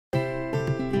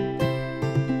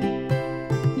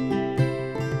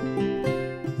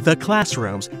The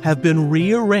classrooms have been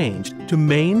rearranged to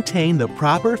maintain the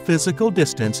proper physical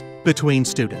distance between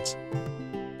students.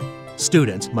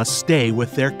 Students must stay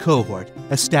with their cohort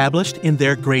established in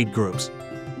their grade groups.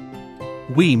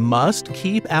 We must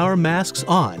keep our masks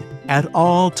on at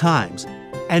all times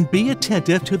and be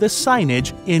attentive to the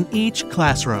signage in each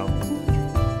classroom.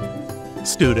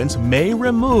 Students may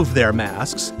remove their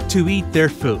masks to eat their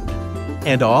food,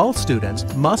 and all students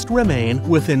must remain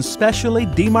within specially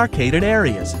demarcated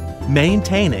areas,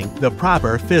 maintaining the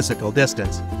proper physical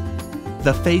distance.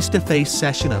 The face-to-face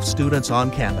session of students on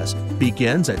campus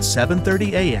begins at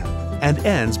 7:30 a.m. and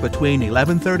ends between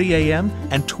 11:30 a.m.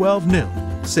 and 12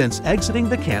 noon, since exiting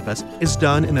the campus is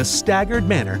done in a staggered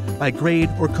manner by grade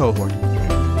or cohort.